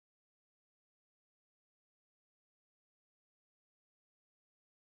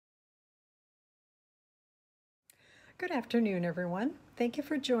Good afternoon, everyone. Thank you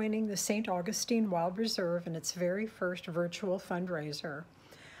for joining the St. Augustine Wild Reserve in its very first virtual fundraiser.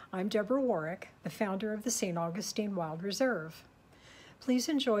 I'm Deborah Warwick, the founder of the St. Augustine Wild Reserve. Please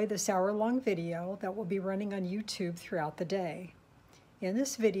enjoy this hour-long video that will be running on YouTube throughout the day. In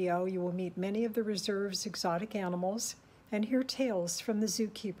this video, you will meet many of the reserve's exotic animals and hear tales from the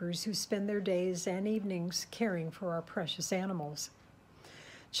zookeepers who spend their days and evenings caring for our precious animals.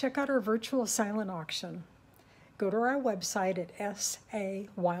 Check out our virtual silent auction. Go to our website at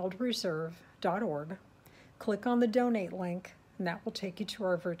sawildreserve.org, click on the donate link, and that will take you to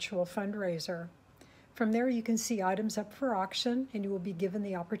our virtual fundraiser. From there, you can see items up for auction, and you will be given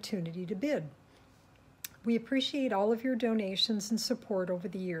the opportunity to bid. We appreciate all of your donations and support over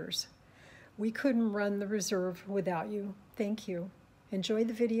the years. We couldn't run the reserve without you. Thank you. Enjoy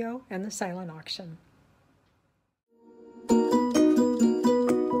the video and the silent auction.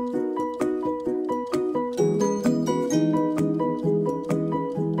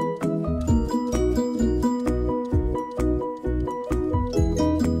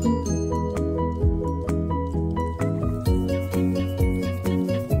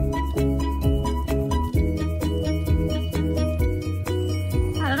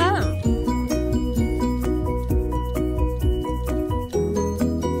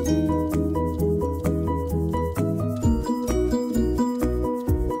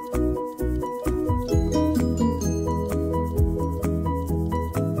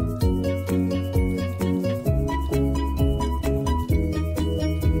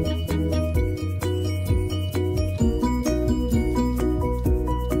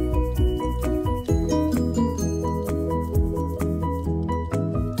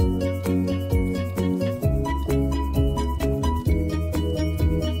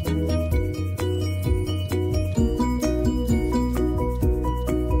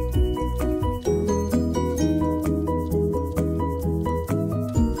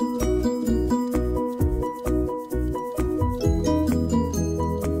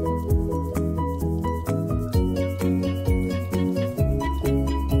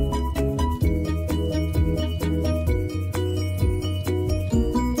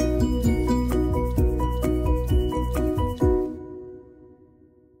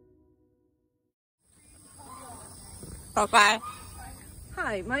 Bye-bye.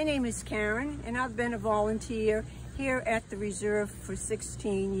 Hi, my name is Karen, and I've been a volunteer here at the reserve for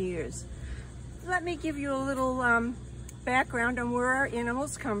 16 years. Let me give you a little background on where our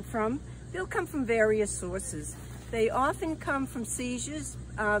animals come from. They'll come from various sources. They often come from seizures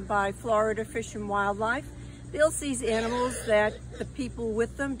by Florida Fish and Wildlife. They'll seize animals that the people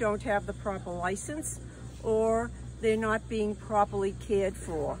with them don't have the proper license, or they're not being properly cared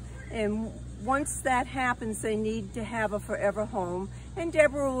for. And once that happens, they need to have a forever home, and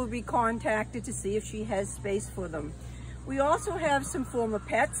Deborah will be contacted to see if she has space for them. We also have some former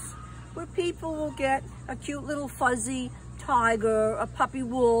pets, where people will get a cute little fuzzy tiger, a puppy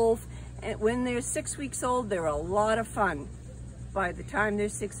wolf, and when they're 6 weeks old, they're a lot of fun. By the time they're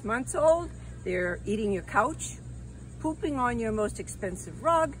 6 months old, they're eating your couch, pooping on your most expensive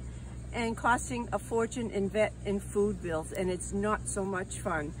rug, and costing a fortune in vet and food bills, and it's not so much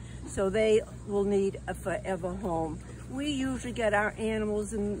fun. So they will need a forever home. We usually get our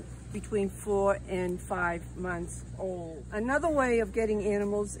animals in between 4 and 5 months old. Another way of getting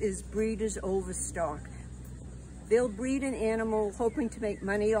animals is breeders overstock. They'll breed an animal hoping to make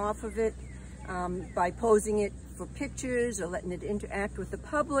money off of it by posing it for pictures or letting it interact with the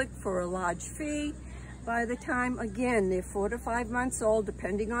public for a large fee. By the time, again, they're 4 to 5 months old,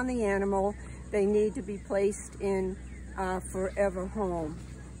 depending on the animal, they need to be placed in a forever home.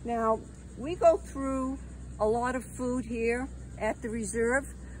 Now, we go through a lot of food here at the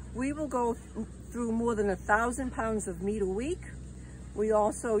reserve. We will go through more than 1,000 pounds of meat a week. We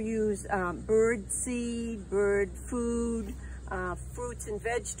also use bird seed, bird food, fruits and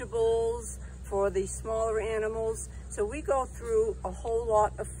vegetables for the smaller animals. So we go through a whole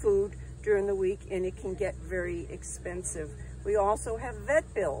lot of food during the week, and it can get very expensive. We also have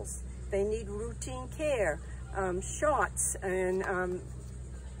vet bills. They need routine care, shots, and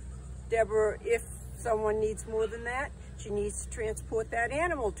Deborah, if someone needs more than that, she needs to transport that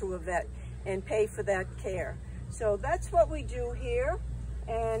animal to a vet and pay for that care. So that's what we do here,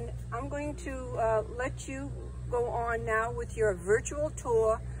 and I'm going to let you go on now with your virtual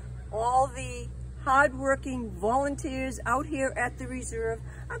tour. All the hardworking volunteers out here at the reserve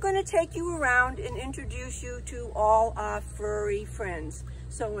are going to take you around and introduce you to all our furry friends.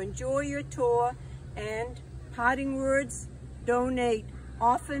 So enjoy your tour, and parting words, donate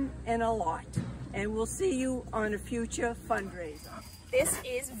often and a lot, and we'll see you on a future fundraiser. This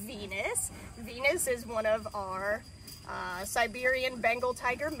is Venus. Venus is one of our Siberian Bengal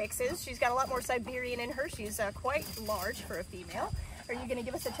tiger mixes. She's got a lot more Siberian in her. She's quite large for a female. Are you gonna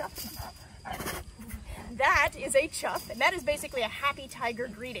give us a chuff? That is a chuff, and that is basically a happy tiger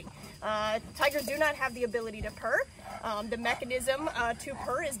greeting. Tigers do not have the ability to purr. The mechanism to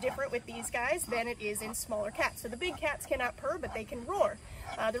purr is different with these guys than it is in smaller cats. So the big cats cannot purr, but they can roar.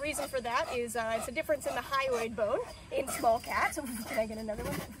 The reason for that is it's a difference in the hyoid bone in small cats. Can I get another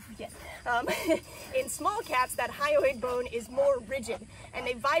one? Yes. In small cats, that hyoid bone is more rigid, and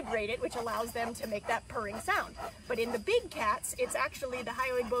they vibrate it, which allows them to make that purring sound. But in the big cats, it's actually the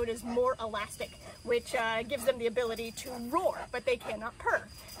hyoid bone is more elastic, which gives them the ability to roar, but they cannot purr.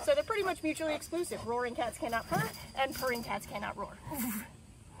 So they're pretty much mutually exclusive. Roaring cats cannot purr, and purring cats cannot roar.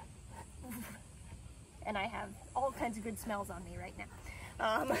 And I have all kinds of good smells on me right now.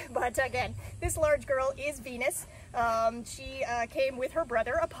 But again, this large girl is Venus. She came with her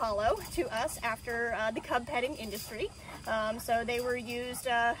brother Apollo to us after the cub petting industry. So they were used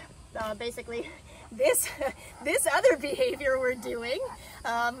basically this other behavior we're doing.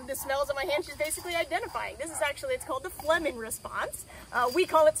 The smells on my hand, she's basically identifying. This is actually, it's called the Fleming response. We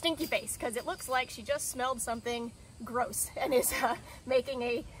call it stinky face because it looks like she just smelled something gross and is making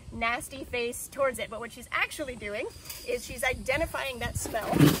a nasty face towards it. But what she's actually doing is she's identifying that smell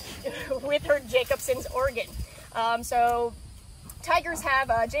with her Jacobson's organ. So tigers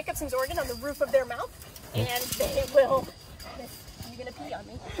have Jacobson's organ on the roof of their mouth, and they will... Are you gonna pee on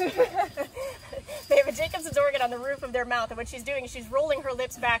me? They have a Jacobson's organ on the roof of their mouth, and what she's doing is she's rolling her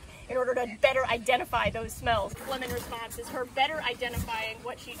lips back in order to better identify those smells. The Fleming response is her better identifying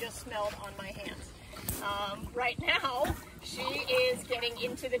what she just smelled on my hands. Right now, she is getting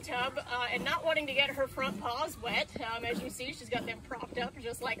into the tub and not wanting to get her front paws wet. As you see, she's got them propped up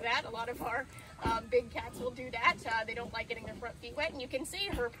just like that. A lot of our big cats will do that. They don't like getting their front feet wet, and you can see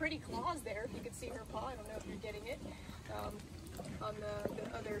her pretty claws there. If you can see her paw, I don't know if you're getting it. On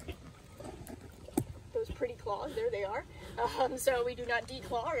the other, those pretty claws, there they are. So we do not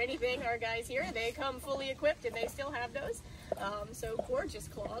declaw or anything, our guys here. They come fully equipped and they still have those. So gorgeous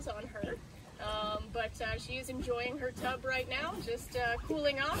claws on her. But she is enjoying her tub right now, just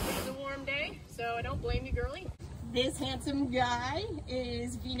cooling off. It's a warm day, so I don't blame you, girlie. This handsome guy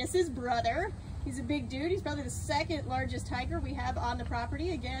is Venus's brother. He's a big dude. He's probably the second largest tiger we have on the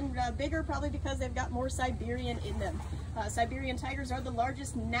property. Again, bigger probably because they've got more Siberian in them. Siberian tigers are the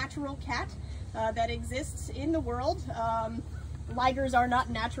largest natural cat that exists in the world. Ligers are not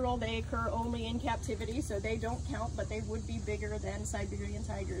natural. They occur only in captivity, so they don't count, but they would be bigger than Siberian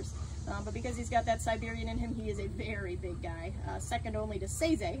tigers. But because he's got that Siberian in him, he is a very big guy, second only to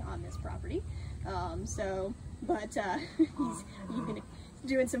Seze on this property. He's even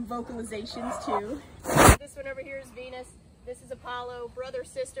doing some vocalizations too. This one over here is Venus. This is Apollo, brother,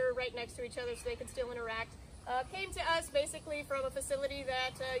 sister, right next to each other so they can still interact. Came to us basically from a facility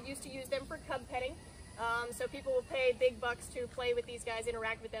that used to use them for cub petting. So people will pay big bucks to play with these guys,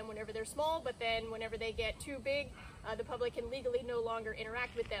 interact with them whenever they're small, but then whenever they get too big, the public can legally no longer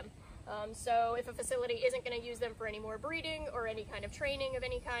interact with them. So if a facility isn't going to use them for any more breeding or any kind of training of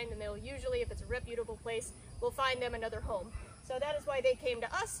any kind, then they'll usually, if it's a reputable place, we'll find them another home. So that is why they came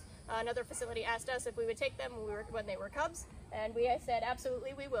to us. Another facility asked us if we would take them when they were cubs, and we said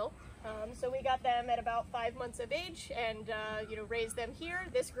absolutely we will. So we got them at about 5 months of age and raised them here.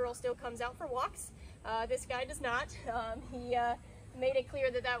 This girl still comes out for walks. This guy does not. He made it clear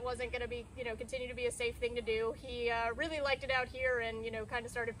that that wasn't going to be, continue to be a safe thing to do. He really liked it out here and, kind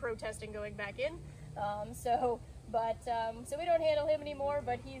of started protesting going back in. So we don't handle him anymore,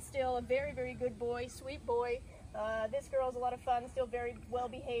 but he's still a very, very good boy, sweet boy. This girl's a lot of fun, still very well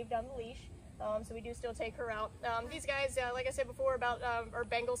behaved on the leash. So we do still take her out. These guys, like I said before, are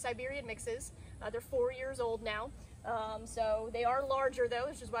Bengal Siberian mixes. They're 4 years old now. So they are larger though,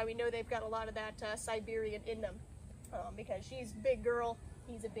 which is why we know they've got a lot of that Siberian in them. Because she's a big girl,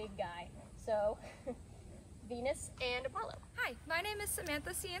 he's a big guy. So Venus and Apollo. Hi, my name is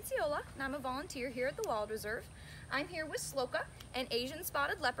Samantha Cianciola, and I'm a volunteer here at the Wild Reserve. I'm here with Sloka, an Asian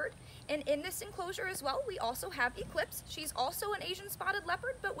spotted leopard, and in this enclosure as well, we also have Eclipse. She's also an Asian spotted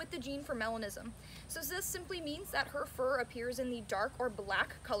leopard, but with the gene for melanism. So this simply means that her fur appears in the dark or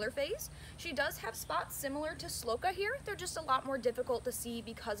black color phase. She does have spots similar to Sloka here. They're just a lot more difficult to see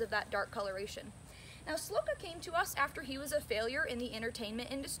because of that dark coloration. Now, Sloka came to us after he was a failure in the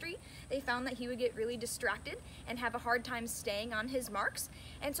entertainment industry. They found that he would get really distracted and have a hard time staying on his marks.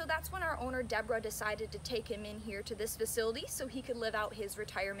 And so that's when our owner, Deborah, decided to take him in here to this facility so he could live out his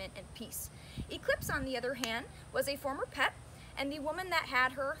retirement in peace. Eclipse, on the other hand, was a former pet, and the woman that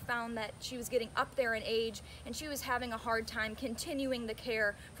had her found that she was getting up there in age and she was having a hard time continuing the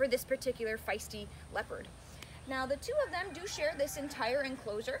care for this particular feisty leopard. Now the two of them do share this entire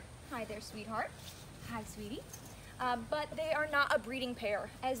enclosure. Hi there, sweetheart. Hi, sweetie. But they are not a breeding pair,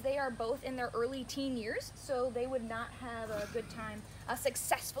 as they are both in their early teen years, so they would not have a good time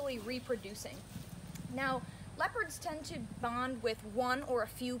successfully reproducing. Now, leopards tend to bond with one or a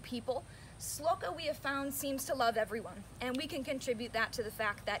few people. Sloka, we have found, seems to love everyone, and we can contribute that to the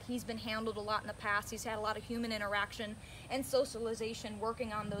fact that he's been handled a lot in the past. He's had a lot of human interaction and socialization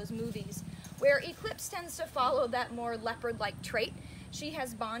working on those movies, where Eclipse tends to follow that more leopard-like trait. She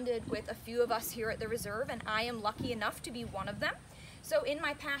has bonded with a few of us here at the reserve, and I am lucky enough to be one of them. So in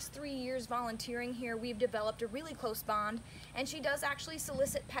my past 3 years volunteering here, we've developed a really close bond, and she does actually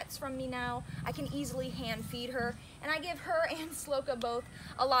solicit pets from me now. I can easily hand feed her, and I give her and Sloka both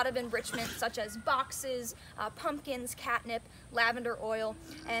a lot of enrichment, such as boxes, pumpkins, catnip, lavender oil,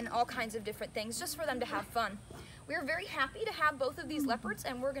 and all kinds of different things, just for them to have fun. We're very happy to have both of these leopards,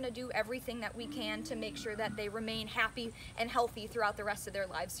 and we're going to do everything that we can to make sure that they remain happy and healthy throughout the rest of their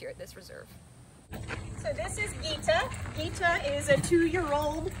lives here at this reserve. So this is Gita. Gita is a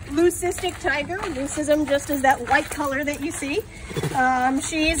 2-year-old leucistic tiger. Leucism just is that white color that you see.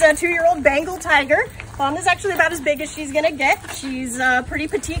 She's a 2-year-old Bengal tiger. Is actually about as big as she's gonna get. She's a pretty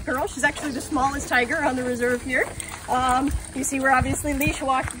petite girl. She's actually the smallest tiger on the reserve here. You see we're obviously leash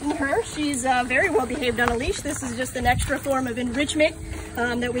walking her. She's very well behaved on a leash. This is just an extra form of enrichment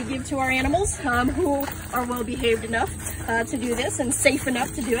that we give to our animals who are well behaved enough to do this and safe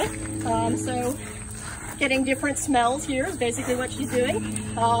enough to do it. So getting different smells here is basically what she's doing.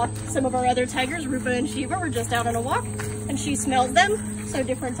 Some of our other tigers, Rupa and Shiva, were just out on a walk and she smells them. So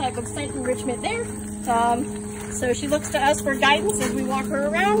different type of scent enrichment there. So she looks to us for guidance as we walk her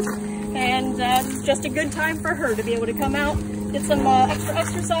around, and it's just a good time for her to be able to come out, get some extra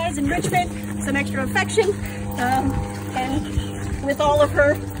exercise, enrichment, some extra affection, and with all of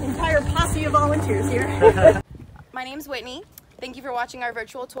her entire posse of volunteers here. My name's Whitney. Thank you for watching our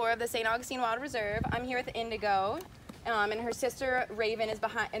virtual tour of the St. Augustine Wild Reserve. I'm here with Indigo, and her sister Raven is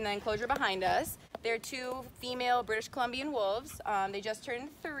in the enclosure behind us. They're 2 female British Columbian wolves. They just turned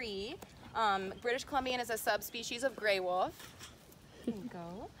 3. British Columbian is a subspecies of gray wolf. There you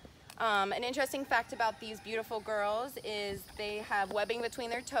go. An interesting fact about these beautiful girls is they have webbing between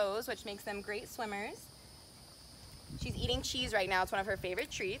their toes, which makes them great swimmers. She's eating cheese right now. It's one of her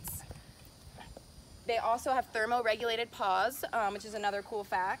favorite treats. They also have thermoregulated paws, which is another cool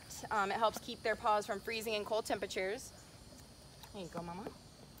fact. It helps keep their paws from freezing in cold temperatures. There you go, Mama.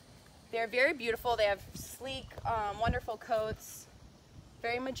 They're very beautiful. They have sleek, wonderful coats,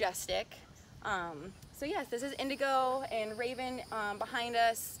 very majestic. So yes, this is Indigo and Raven behind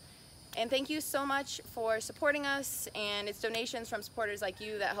us. And thank you so much for supporting us, and it's donations from supporters like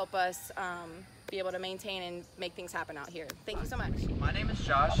you that help us be able to maintain and make things happen out here. Thank you so much. My name is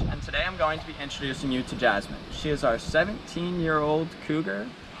Josh, and today I'm going to be introducing you to Jasmine. She is our 17-year-old cougar.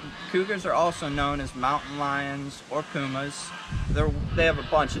 Cougars are also known as mountain lions or pumas. They have a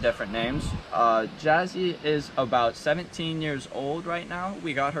bunch of different names. Jazzy is about 17 years old right now.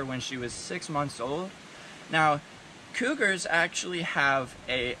 We got her when she was 6 months old. Now, cougars actually have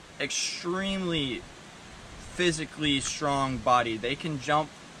a extremely physically strong body. They can jump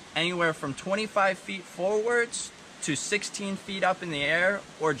anywhere from 25 feet forwards to 16 feet up in the air,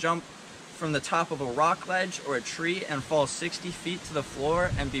 or jump from the top of a rock ledge or a tree and fall 60 feet to the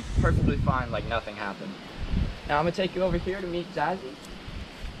floor and be perfectly fine like nothing happened. Now I'm going to take you over here to meet Jazzy.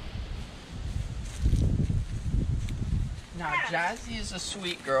 Now Jazzy is a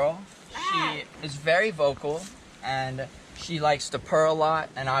sweet girl. She is very vocal, and she likes to purr a lot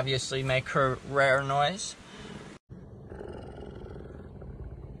and obviously make her rare noise.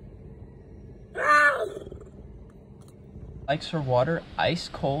 Likes her water ice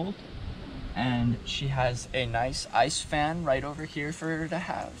cold, and she has a nice ice fan right over here for her to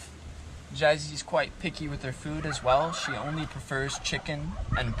have. Jazzy's quite picky with her food as well. She only prefers chicken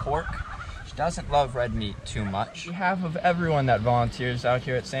and pork. She doesn't love red meat too much. On behalf of everyone that volunteers out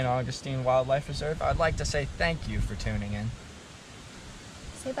here at St. Augustine Wildlife Reserve, I'd like to say thank you for tuning in.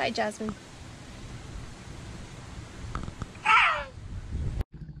 Say bye, Jasmine.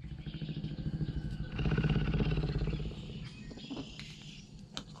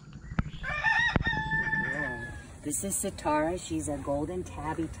 This is Sitara. She's a golden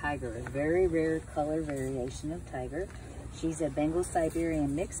tabby tiger, a very rare color variation of tiger. She's a Bengal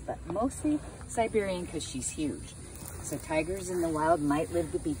Siberian mix, but mostly Siberian because she's huge. So tigers in the wild might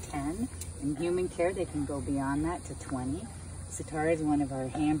live to be 10. In human care, they can go beyond that to 20. Sitara is one of our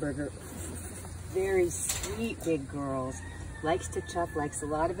hamburger, very sweet big girls. likes to chuff, likes a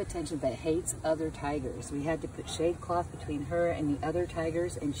lot of attention, but hates other tigers. We had to put shade cloth between her and the other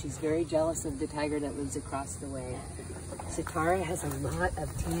tigers, and she's very jealous of the tiger that lives across the way. Sitara has a lot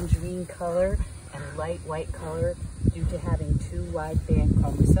of tangerine color and light white color due to having 2 wide band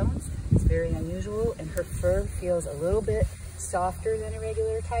chromosomes. It's very unusual, and her fur feels a little bit softer than a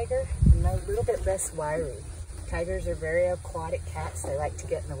regular tiger and a little bit less wiry. Tigers are very aquatic cats. They like to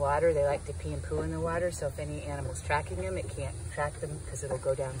get in the water. They like to pee and poo in the water. So if any animal's tracking them, it can't track them because it'll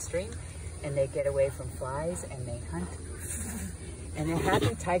go downstream. And they get away from flies and they hunt. And a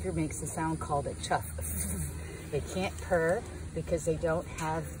happy tiger makes a sound called a chuff. They can't purr because they don't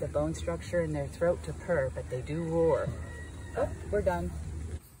have the bone structure in their throat to purr, but they do roar. Oh, we're done.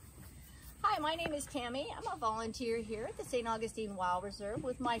 Hi, my name is Tammy. I'm a volunteer here at the St. Augustine Wild Reserve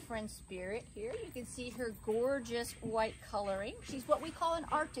with my friend Spirit here. You can see her gorgeous white coloring. She's what we call an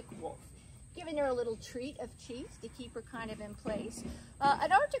Arctic wolf. Giving her a little treat of cheese to keep her kind of in place.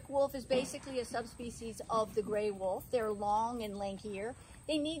 An Arctic wolf is basically a subspecies of the gray wolf. They're long and lankier.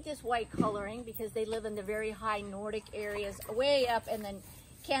 They need this white coloring because they live in the very high Nordic areas way up and then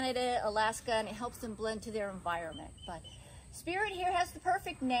Canada, Alaska, and it helps them blend to their environment. But Spirit here has the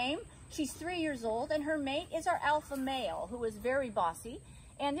perfect name. She's 3 years old, and her mate is our alpha male, who is very bossy.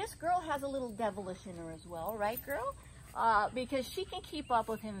 And this girl has a little devilish in her as well, right, girl? Because she can keep up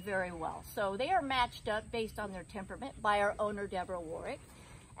with him very well. So they are matched up based on their temperament by our owner, Deborah Warwick.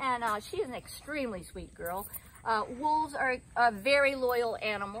 And she is an extremely sweet girl. Wolves are very loyal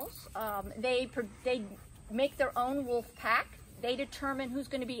animals. They make their own wolf pack. They determine who's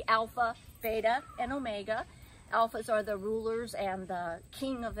going to be alpha, beta, and omega. Alphas are the rulers and the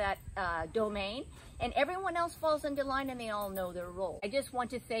king of that domain, and everyone else falls into line and they all know their role. I just want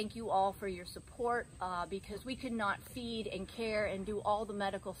to thank you all for your support because we could not feed and care and do all the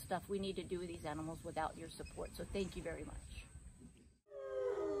medical stuff we need to do with these animals without your support. So thank you very much.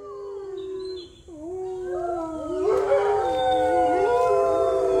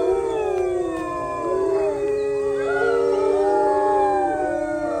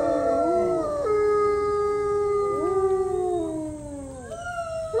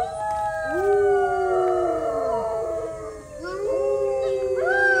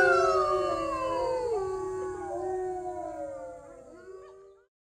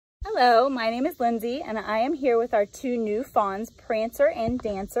 Hello, my name is Lindsay and I am here with our 2 new fawns, Prancer and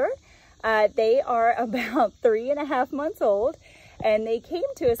Dancer. They are about 3.5 months old, and they came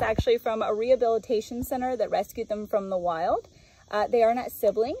to us actually from a rehabilitation center that rescued them from the wild. They are not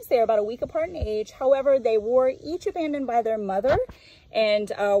siblings. They are about a week apart in age. However, they were each abandoned by their mother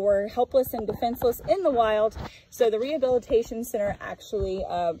and were helpless and defenseless in the wild. So the rehabilitation center actually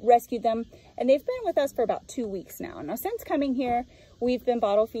rescued them, and they've been with us for about 2 weeks now. Now, since coming here, we've been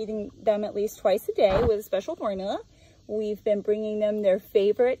bottle feeding them at least twice a day with a special formula. We've been bringing them their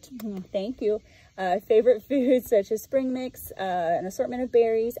favorite, favorite foods such as spring mix, an assortment of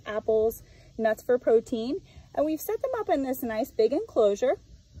berries, apples, nuts for protein. And we've set them up in this nice big enclosure.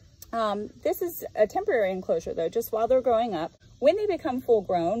 This is a temporary enclosure though, just while they're growing up. When they become full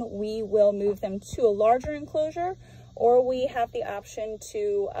grown, we will move them to a larger enclosure, or we have the option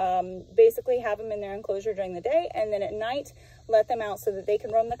to basically have them in their enclosure during the day, and then at night let them out so that they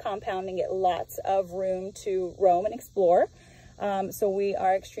can roam the compound and get lots of room to roam and explore. So we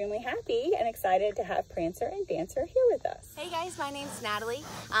are extremely happy and excited to have Prancer and Dancer here with us. Hey guys, my name's Natalie.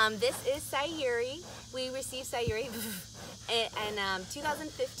 This is Sayuri. We received Sayuri in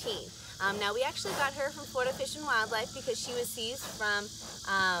 2015. Now we actually got her from Florida Fish and Wildlife because she was seized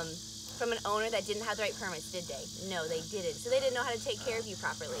from an owner that didn't have the right permits, did they? No, they didn't. So they didn't know how to take care of you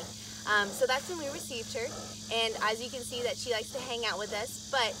properly. So that's when we received her, and as you can see that she likes to hang out with us,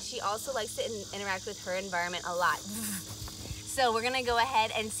 but she also likes to interact with her environment a lot. So we're gonna go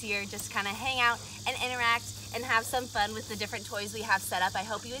ahead and see her just kind of hang out and interact and have some fun with the different toys we have set up. I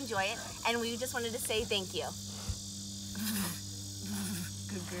hope you enjoy it, and we just wanted to say thank you.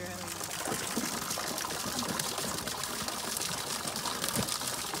 Good girl.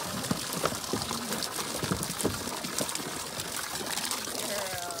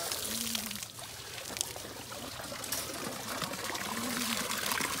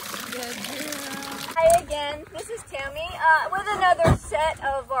 Hi again, this is Tammy with another set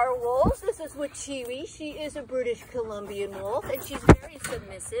of our wolves. This is Wachiwi. She is a British Columbian wolf and she's very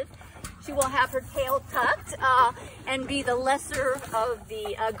submissive. She will have her tail tucked and be the lesser of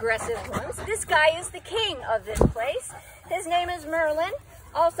the aggressive ones. This guy is the king of this place. His name is Merlin,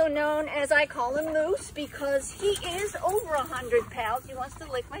 also known as, I call him Moose, because he is over 100 pounds. He wants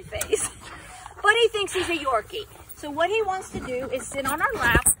to lick my face, but he thinks he's a Yorkie. So what he wants to do is sit on our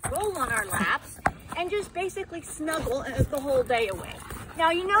laps, roll on our laps, and just basically snuggle the whole day away.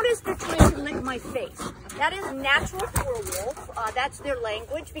 Now you notice they're trying to lick my face. That is natural for a wolf. That's their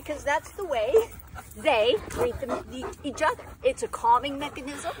language because that's the way they greet each other. It's a calming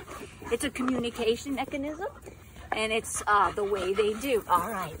mechanism. It's a communication mechanism. And it's the way they do. All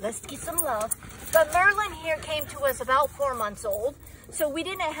right, let's get some love. But Merlin here came to us about 4 months old. So we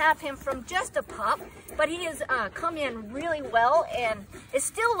didn't have him from just a pup, but he has come in really well and is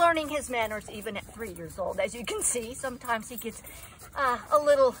still learning his manners even at 3 years old. As you can see, sometimes he gets a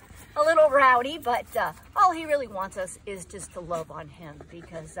little rowdy, but all he really wants us is just to love on him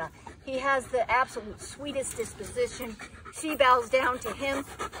because he has the absolute sweetest disposition. She bows down to him.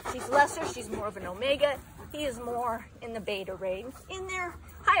 She's lesser, she's more of an omega. He is more in the beta range in their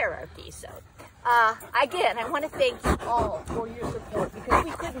hierarchy. So again, I want to thank you all for your support because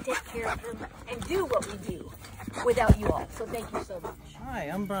we couldn't take care of him and do what we do without you all. So thank you so much. Hi,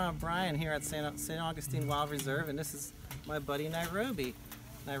 I'm Brian here at St. Augustine Wild Reserve, and this is my buddy Nairobi.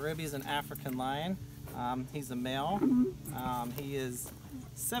 Nairobi is an African lion. He's a male. He is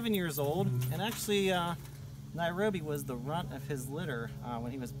 7 years old, and actually Nairobi was the runt of his litter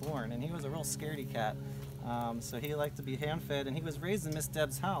when he was born, and he was a real scaredy cat. So he liked to be hand-fed, and he was raised in Miss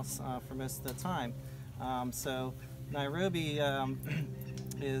Deb's house for most of the time. So Nairobi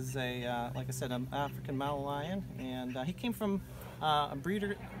is like I said, an African mountain lion, and he came from a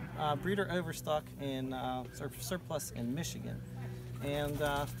breeder overstock in surplus in Michigan. And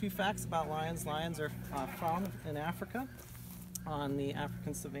a few facts about lions. Lions are found in Africa, on the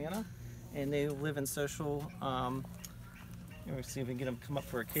African savanna, and they live in social, let's see if we can get them to come up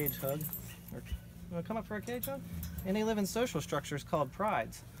for a cage hug. You want to come up for a cage hug? And they live in social structures called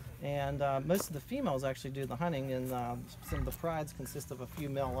prides. And most of the females actually do the hunting, and some of the prides consist of a few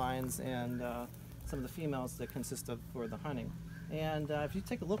male lions and some of the females that consist of for the hunting. And if you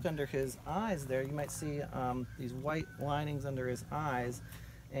take a look under his eyes there, you might see these white linings under his eyes.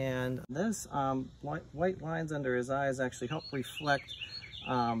 And those white lines under his eyes actually help reflect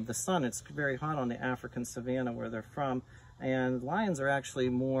the sun. It's very hot on the African savanna where they're from. And lions are actually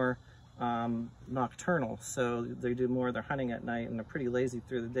more nocturnal, so they do more of their hunting at night and they're pretty lazy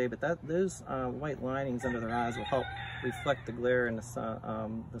through the day, but those white linings under their eyes will help reflect the glare in the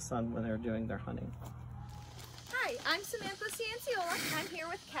sun when they're doing their hunting. Hi, I'm Samantha Cianciola. I'm here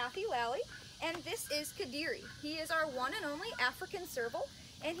with Kathy Lally, and this is Kadiri. He is our one and only African serval,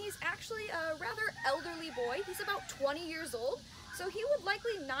 and he's actually a rather elderly boy. He's about 20 years old, so he would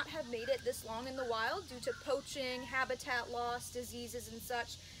likely not have made it this long in the wild due to poaching, habitat loss, diseases, and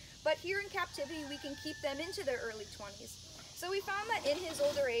such. But here in captivity, we can keep them into their early 20s. So we found that in his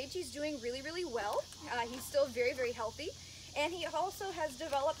older age, he's doing really, really well. He's still very, very healthy. And he also has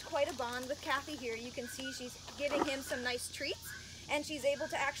developed quite a bond with Kathy here. You can see she's giving him some nice treats, and she's able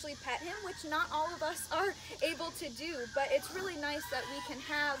to actually pet him, which not all of us are able to do. But it's really nice that we can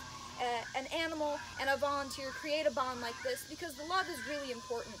have an animal and a volunteer create a bond like this because the love is really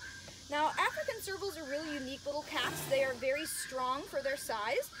important. Now, African servals are really unique little cats. They are very strong for their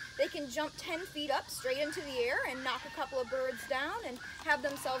size. They can jump 10 feet up straight into the air and knock a couple of birds down and have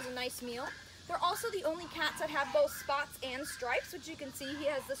themselves a nice meal. They're also the only cats that have both spots and stripes, which you can see he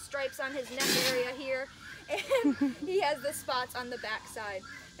has the stripes on his neck area here, and he has the spots on the back side.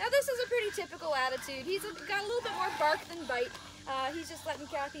 Now, this is a pretty typical attitude. He's got a little bit more bark than bite. He's just letting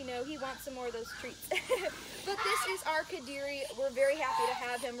Kathy know he wants some more of those treats. But this is our Kadiri. We're very happy to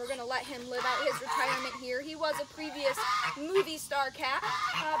have him. We're going to let him live out his retirement here. He was a previous movie star cat,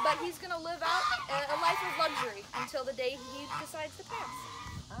 but he's going to live out a life of luxury until the day he decides to pass.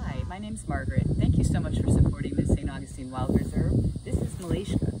 Hi, my name's Margaret. Thank you so much for supporting the St. Augustine Wild Reserve. This is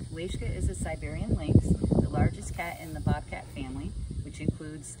Malishka. Malishka is a Siberian lynx, the largest cat in the bobcat family, which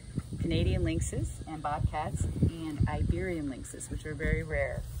includes Canadian lynxes and bobcats and Iberian lynxes, which are very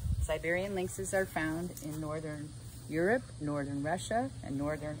rare. Siberian lynxes are found in northern Europe, northern Russia, and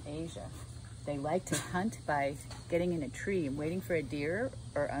northern Asia. They like to hunt by getting in a tree and waiting for a deer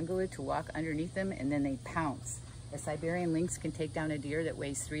or ungulate to walk underneath them, and then they pounce. A Siberian lynx can take down a deer that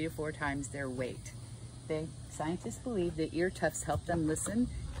weighs 3 to 4 times their weight. Scientists believe that ear tufts help them listen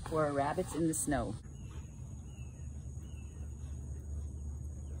for rabbits in the snow.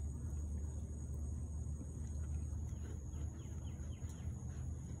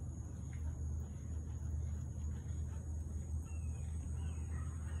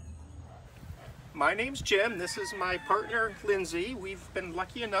 My name's Jim. This is my partner, Lindsay. We've been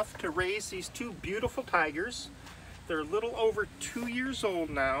lucky enough to raise these 2 beautiful tigers. They're a little over 2 years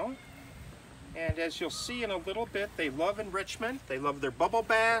old now. And as you'll see in a little bit, they love enrichment. They love their bubble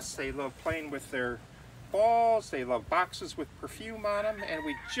baths. They love playing with their balls, they love boxes with perfume on them, and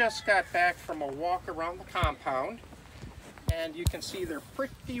we just got back from a walk around the compound, and you can see they're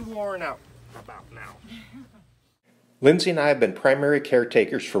pretty worn out about now. Lindsay and I have been primary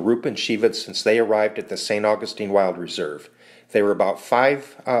caretakers for Rupa and Shiva since they arrived at the St. Augustine Wild Reserve. They were about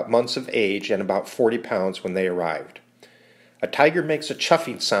 5 months of age and about 40 pounds when they arrived. A tiger makes a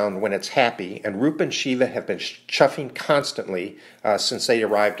chuffing sound when it's happy, and Rupa and Shiva have been chuffing constantly since they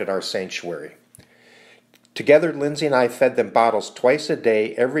arrived at our sanctuary. Together, Lindsay and I fed them bottles twice a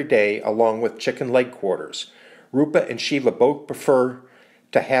day, every day, along with chicken leg quarters. Rupa and Shiva both prefer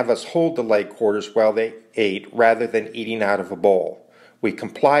to have us hold the leg quarters while they ate rather than eating out of a bowl. We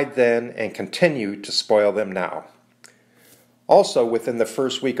complied then and continue to spoil them now. Also, within the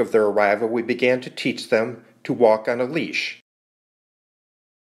first week of their arrival, we began to teach them to walk on a leash.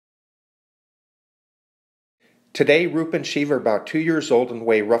 Today, Rupa and Shiva are about 2 years old and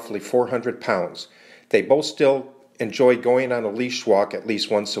weigh roughly 400 pounds. They both still enjoy going on a leash walk at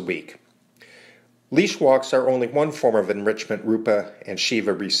least once a week. Leash walks are only one form of enrichment Rupa and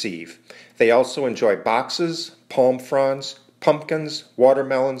Shiva receive. They also enjoy boxes, palm fronds, pumpkins,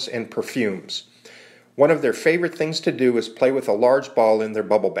 watermelons, and perfumes. One of their favorite things to do is play with a large ball in their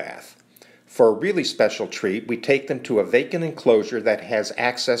bubble bath. For a really special treat, we take them to a vacant enclosure that has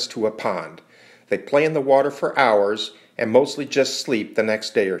access to a pond. They play in the water for hours and mostly just sleep the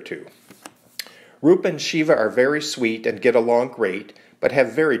next day or two. Rupa and Shiva are very sweet and get along great, but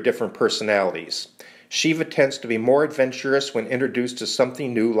have very different personalities. Shiva tends to be more adventurous when introduced to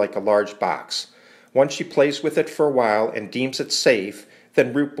something new like a large box. Once she plays with it for a while and deems it safe,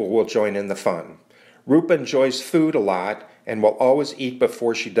 then Rupa will join in the fun. Rupa enjoys food a lot and will always eat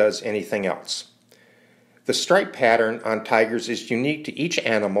before she does anything else. The stripe pattern on tigers is unique to each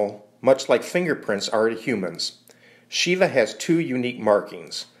animal, much like fingerprints are to humans. Shiva has 2 unique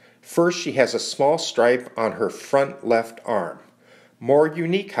markings. First, she has a small stripe on her front left arm. More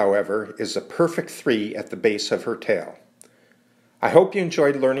unique, however, is a perfect 3 at the base of her tail. I hope you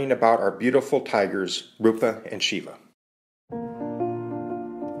enjoyed learning about our beautiful tigers, Rupa and Shiva.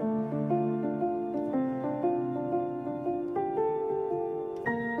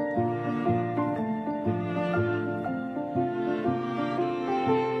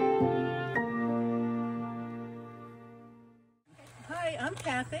 Hi, I'm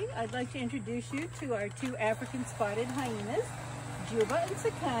Kathy. I'd like to introduce you to our 2 African spotted hyenas, Juba and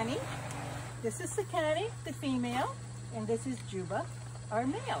Sakani. This is Sakani, the female, and this is Juba, our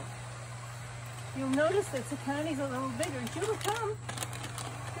male. You'll notice that Sakani's a little bigger. Juba, come.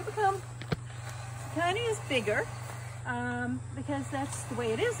 Juba, come. Sakani is bigger because that's the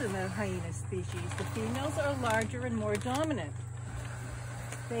way it is in the hyena species. The females are larger and more dominant.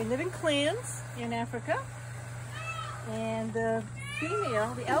 They live in clans in Africa, and the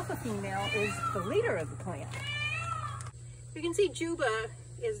female, the alpha female, is the leader of the clan. You can see Juba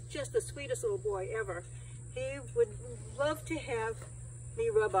is just the sweetest little boy ever. He would love to have me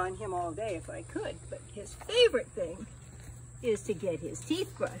rub on him all day if I could, but his favorite thing is to get his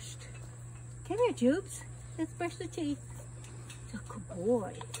teeth brushed. Come here, Jubes. Let's brush the teeth. He's a good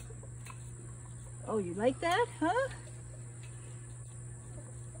boy. Oh, you like that, huh?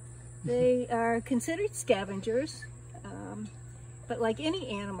 They are considered scavengers. But like any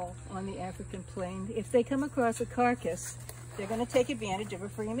animal on the African plain, if they come across a carcass, they're going to take advantage of a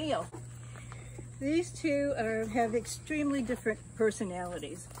free meal. These 2 have extremely different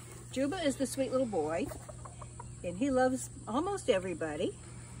personalities. Juba is the sweet little boy, and he loves almost everybody,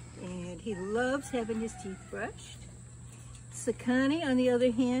 and he loves having his teeth brushed. Sakani, on the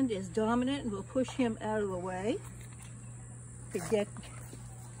other hand, is dominant and will push him out of the way to get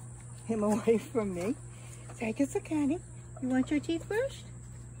him away from me. Take it, Sakani. You want your teeth brushed?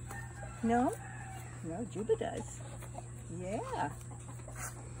 No? No, Juba does. Yeah.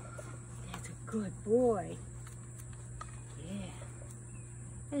 That's a good boy. Yeah.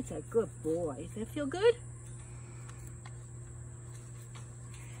 That's a good boy. Does that feel good?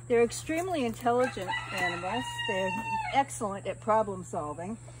 They're extremely intelligent animals. They're excellent at problem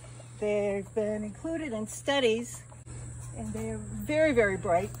solving. They've been included in studies, and they're very, very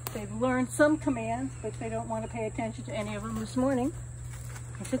bright. They've learned some commands, but they don't want to pay attention to any of them this morning.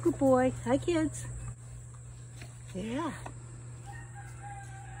 That's a good boy. Hi, kids. Yeah.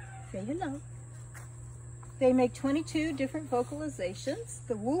 Say hello. They make 22 different vocalizations.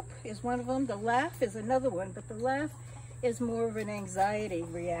 The whoop is one of them. The laugh is another one, but the laugh is more of an anxiety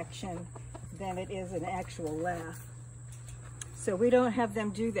reaction than it is an actual laugh. So we don't have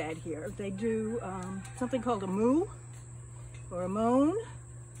them do that here. They do something called a moo, or a moan,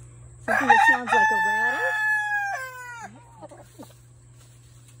 something that sounds like a rattle.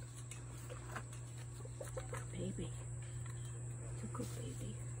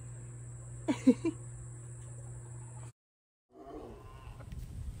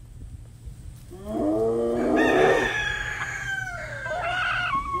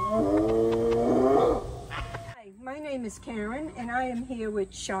 I am here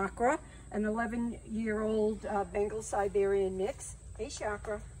with Chakra, an 11-year-old Bengal Siberian mix. Hey,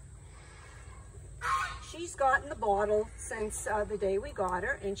 Chakra. She's gotten the bottle since the day we got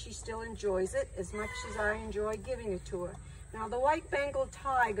her, and she still enjoys it as much as I enjoy giving it to her. Now, the white Bengal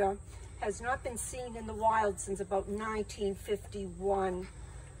tiger has not been seen in the wild since about 1951.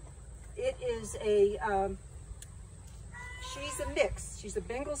 It is she's a mix. She's a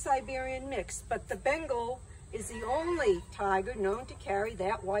Bengal Siberian mix, but the Bengal is the only tiger known to carry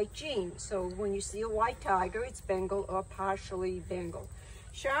that white gene. So when you see a white tiger, it's Bengal or partially Bengal.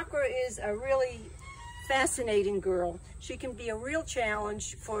 Chakra is a really fascinating girl. She can be a real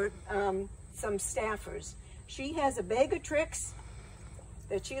challenge for some staffers. She has a bag of tricks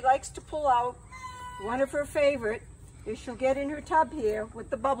that she likes to pull out. One of her favorite is she'll get in her tub here with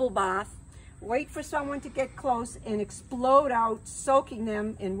the bubble bath, wait for someone to get close, and explode out, soaking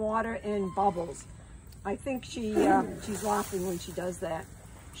them in water and bubbles. I think she's laughing when she does that.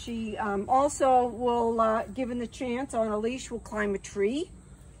 She also will, given the chance on a leash, will climb a tree.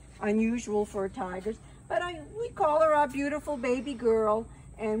 Unusual for tigers. But we call her our beautiful baby girl,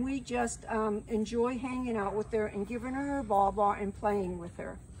 and we just enjoy hanging out with her and giving her her baba and playing with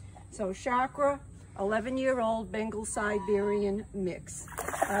her. So Chakra, 11-year-old Bengal Siberian mix.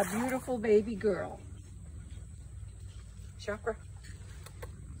 A beautiful baby girl. Chakra.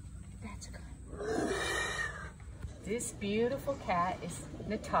 That's good. This beautiful cat is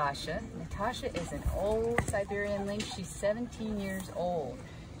Natasha. Natasha is an old Siberian lynx. She's 17 years old.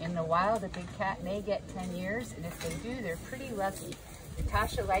 In the wild, a big cat may get 10 years, and if they do, they're pretty lucky.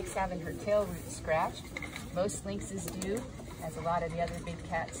 Natasha likes having her tail roots scratched. Most lynxes do, as a lot of the other big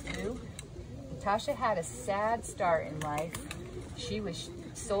cats do. Natasha had a sad start in life. She was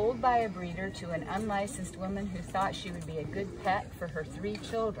sold by a breeder to an unlicensed woman who thought she would be a good pet for her 3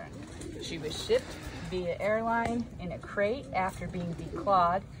 children. She was shipped via airline in a crate after being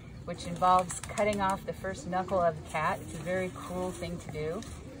declawed, which involves cutting off the first knuckle of the cat. It's a very cruel thing to do.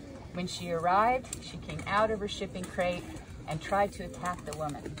 When she arrived, she came out of her shipping crate and tried to attack the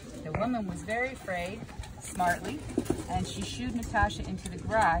woman. The woman was very afraid, smartly, and she shooed Natasha into the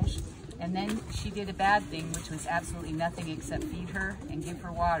garage, and then she did a bad thing, which was absolutely nothing except feed her and give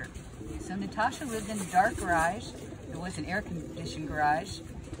her water. So Natasha lived in a dark garage. It was an air-conditioned garage,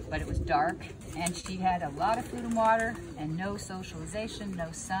 but it was dark, and she had a lot of food and water and no socialization,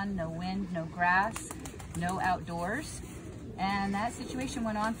 no sun, no wind, no grass, no outdoors. And that situation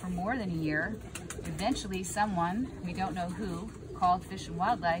went on for more than a year. Eventually someone, we don't know who, called Fish and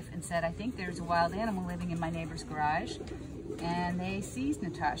Wildlife and said, I think there's a wild animal living in my neighbor's garage. And they seized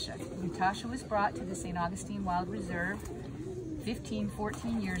Natasha. Natasha was brought to the St. Augustine Wild Reserve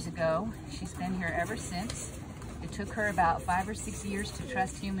 14 years ago. She's been here ever since. It took her about 5 or 6 years to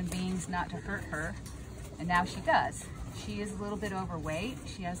trust human beings not to hurt her, and now she does. She is a little bit overweight.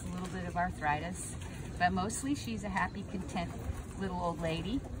 She has a little bit of arthritis, but mostly she's a happy, content little old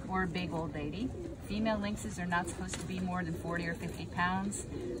lady, or a big old lady. Female lynxes are not supposed to be more than 40 or 50 pounds.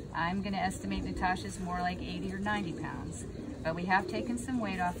 I'm going to estimate Natasha's more like 80 or 90 pounds. But we have taken some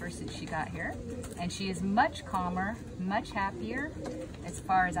weight off her since she got here, and she is much calmer, much happier, as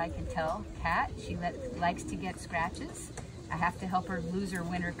far as I can tell. Cat, she likes to get scratches. I have to help her lose her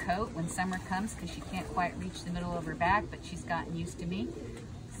winter coat when summer comes because she can't quite reach the middle of her back, but she's gotten used to me.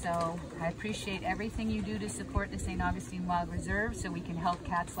 So I appreciate everything you do to support the St. Augustine Wild Reserve so we can help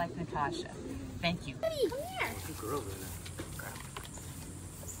cats like Natasha. Thank you. Buddy, come here.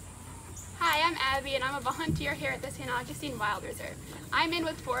 Hi, I'm Abby, and I'm a volunteer here at the St. Augustine Wild Reserve. I'm in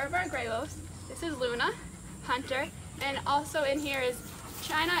with 4 of our gray wolves. This is Luna, Hunter, and also in here is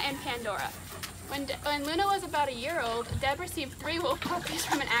China and Pandora. When Luna was about a year old, Deb received 3 wolf puppies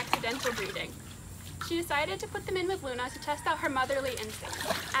from an accidental breeding. She decided to put them in with Luna to test out her motherly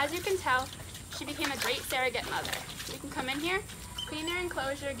instincts. As you can tell, she became a great surrogate mother. You can come in here, clean their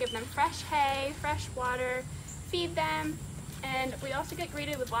enclosure, give them fresh hay, fresh water, feed them, and we also get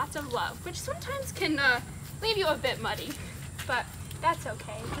greeted with lots of love, which sometimes can leave you a bit muddy, but that's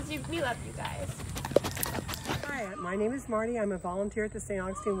okay, because we love you guys. Hi, my name is Marty. I'm a volunteer at the St.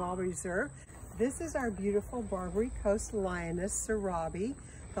 Augustine Wild Reserve. This is our beautiful Barbary Coast lioness, Sarabi.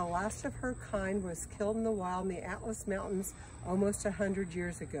 The last of her kind was killed in the wild in the Atlas Mountains almost 100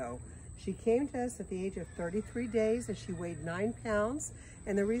 years ago. She came to us at the age of 33 days and she weighed 9 pounds.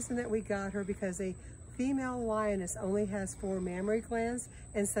 And the reason that we got her because a female lioness only has 4 mammary glands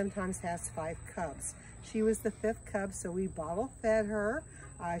and sometimes has 5 cubs. She was the 5th cub, so we bottle fed her.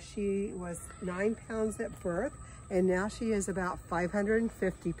 She was 9 pounds at birth, and now she is about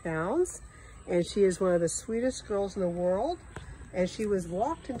 550 pounds. And she is one of the sweetest girls in the world. And she was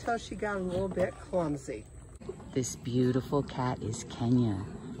walked until she got a little bit clumsy. This beautiful cat is Kenya.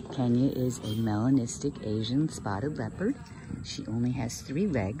 Kenya is a melanistic Asian spotted leopard. She only has 3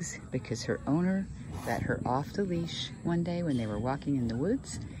 legs because her owner let her off the leash one day when they were walking in the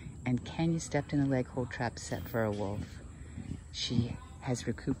woods, and Kenya stepped in a leg hold trap set for a wolf. She has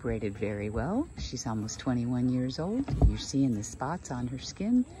recuperated very well. She's almost 21 years old. You're seeing the spots on her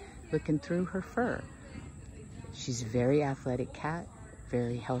skin looking through her fur. She's a very athletic cat,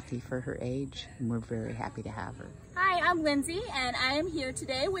 very healthy for her age, and we're very happy to have her. Hi, I'm Lindsay, and I am here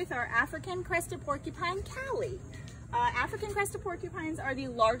today with our African crested porcupine, Callie. African crested porcupines are the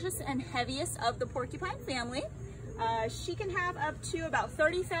largest and heaviest of the porcupine family. She can have up to about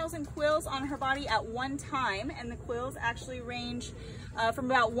 30,000 quills on her body at one time, and the quills actually range from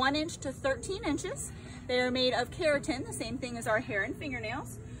about 1 inch to 13 inches. They are made of keratin, the same thing as our hair and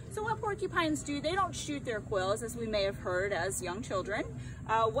fingernails. So what porcupines do, they don't shoot their quills, as we may have heard as young children.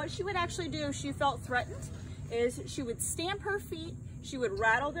 What she would actually do if she felt threatened is she would stamp her feet, she would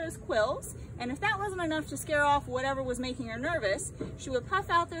rattle those quills, and if that wasn't enough to scare off whatever was making her nervous, she would puff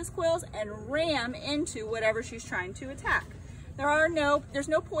out those quills and ram into whatever she's trying to attack. There's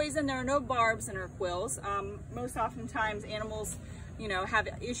no poison, there are no barbs in her quills. Most oftentimes animals, have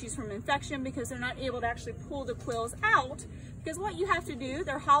issues from infection because they're not able to actually pull the quills out, because what you have to do,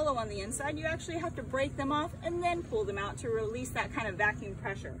 they're hollow on the inside, you actually have to break them off and then pull them out to release that kind of vacuum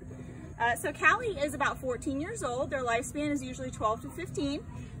pressure. So Callie is about 14 years old. Their lifespan is usually 12 to 15.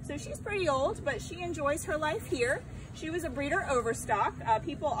 So she's pretty old, but she enjoys her life here. She was a breeder overstock.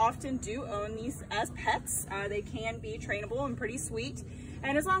 People often do own these as pets. They can be trainable and pretty sweet.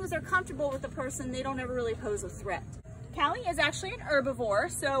 And as long as they're comfortable with the person, they don't ever really pose a threat. Callie is actually an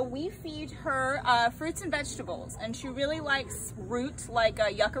herbivore, so we feed her fruits and vegetables, and she really likes root, like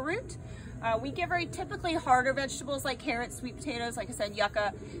yucca root. We give her typically harder vegetables like carrots, sweet potatoes, like I said,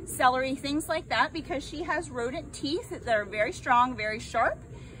 yucca, celery, things like that, because she has rodent teeth that are very strong, very sharp.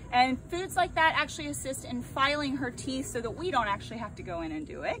 And foods like that actually assist in filing her teeth so that we don't actually have to go in and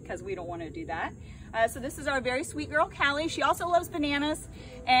do it, because we don't want to do that. So this is our very sweet girl, Callie. She also loves bananas,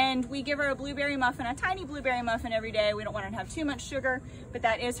 and we give her a blueberry muffin, a tiny blueberry muffin every day. We don't want her to have too much sugar, but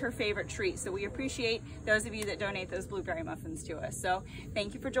that is her favorite treat. So we appreciate those of you that donate those blueberry muffins to us. So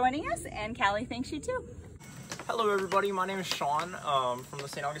thank you for joining us, and Callie thanks you too. Hello everybody, my name is Sean from the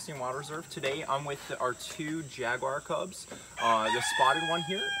St. Augustine Wild Reserve. Today I'm with our 2 jaguar cubs. The spotted one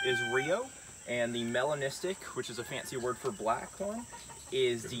here is Rio, and the melanistic, which is a fancy word for black one,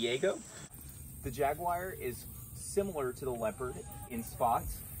 is Diego. The jaguar is similar to the leopard in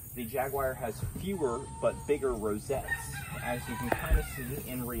spots. The jaguar has fewer but bigger rosettes, as you can kind of see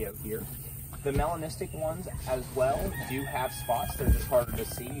in Rio here. The melanistic ones as well do have spots. They're just harder to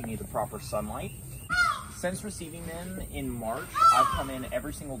see. You need the proper sunlight. Since receiving them in March, I've come in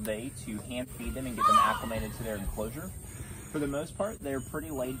every single day to hand feed them and get them acclimated to their enclosure. For the most part, they're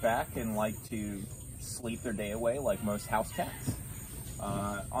pretty laid back and like to sleep their day away like most house cats.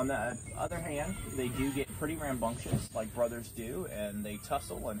 On the other hand, they do get pretty rambunctious like brothers do, and they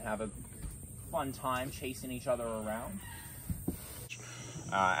tussle and have a fun time chasing each other around.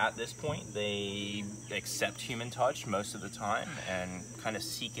 At this point, they accept human touch most of the time and kind of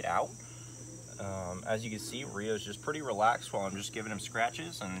seek it out. As you can see, Rio's just pretty relaxed while I'm just giving him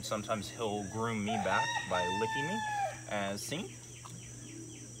scratches, and sometimes he'll groom me back by licking me, as seen.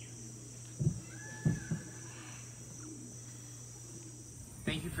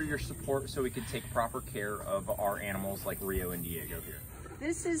 Thank you for your support so we could take proper care of our animals like Rio and Diego here.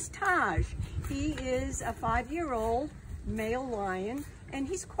 This is Taj. He is a 5-year-old male lion, and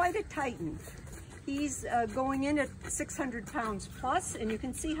he's quite a titan. He's going in at 600 pounds plus, and you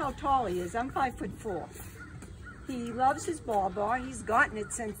can see how tall he is. I'm 5'4". He loves his baa-baa. He's gotten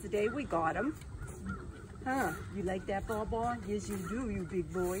it since the day we got him. Huh, you like that baa-baa? Yes, you do, you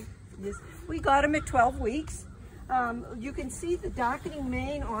big boy. Yes, we got him at 12 weeks. You can see the darkening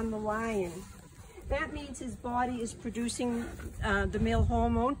mane on the lion. That means his body is producing the male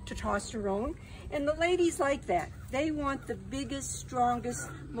hormone, testosterone, and the ladies like that. They want the biggest, strongest,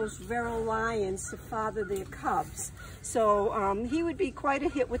 most virile lions to father their cubs. So he would be quite a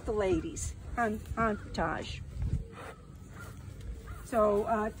hit with the ladies, on Taj.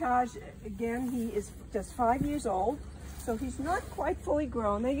 So Taj, again, he is just 5 years old, so he's not quite fully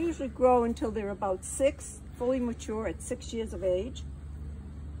grown. They usually grow until they're about 6, fully mature at 6 years of age.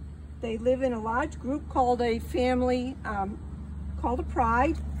 They live in a large group called a family, called a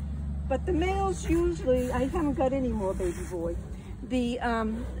pride. But the males usually, I haven't got any more, baby boy. The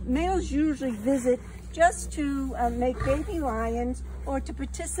males usually visit just to make baby lions or to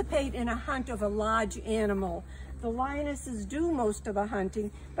participate in a hunt of a large animal. The lionesses do most of the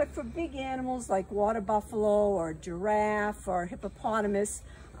hunting, but for big animals like water buffalo or giraffe or hippopotamus,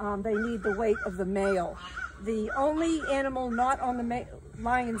 they need the weight of the male. The only animal not on the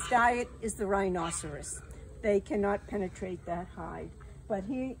lion's diet is the rhinoceros. They cannot penetrate that hide. But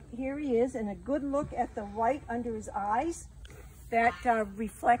here he is, and a good look at the white under his eyes. That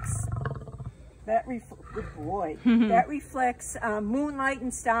reflects, good boy, that reflects moonlight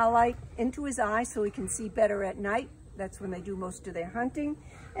and starlight into his eyes so he can see better at night. That's when they do most of their hunting.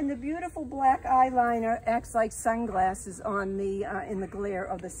 And the beautiful black eyeliner acts like sunglasses on the in the glare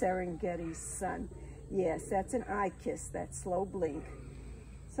of the Serengeti sun. Yes, that's an eye kiss, that slow blink.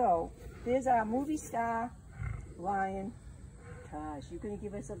 So there's our movie star lion, Taj. You gonna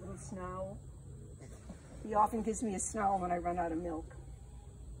give us a little snarl? He often gives me a snarl when I run out of milk.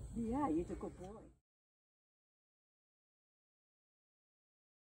 Yeah, you're a good boy.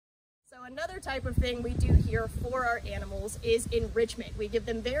 So another type of thing we do here for our animals is enrichment. We give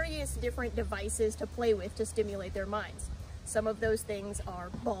them various different devices to play with to stimulate their minds. Some of those things are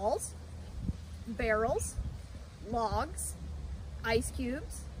balls, barrels, logs, ice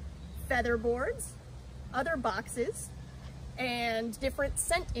cubes, feather boards, other boxes, and different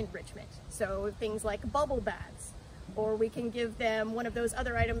scent enrichment. So things like bubble baths, or we can give them one of those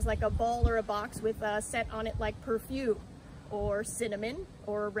other items like a ball or a box with a scent on it like perfume, or cinnamon,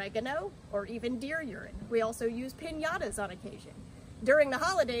 or oregano, or even deer urine. We also use piñatas on occasion. During the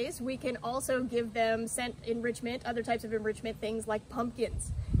holidays, we can also give them scent enrichment, other types of enrichment, things like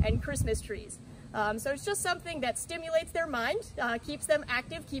pumpkins and Christmas trees. So it's just something that stimulates their mind, keeps them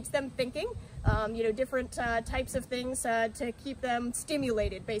active, keeps them thinking, you know, different types of things to keep them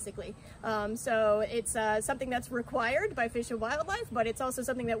stimulated, basically. So it's something that's required by Fish and Wildlife, but it's also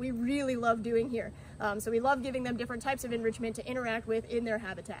something that we really love doing here. So we love giving them different types of enrichment to interact with in their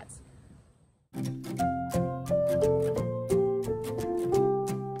habitats.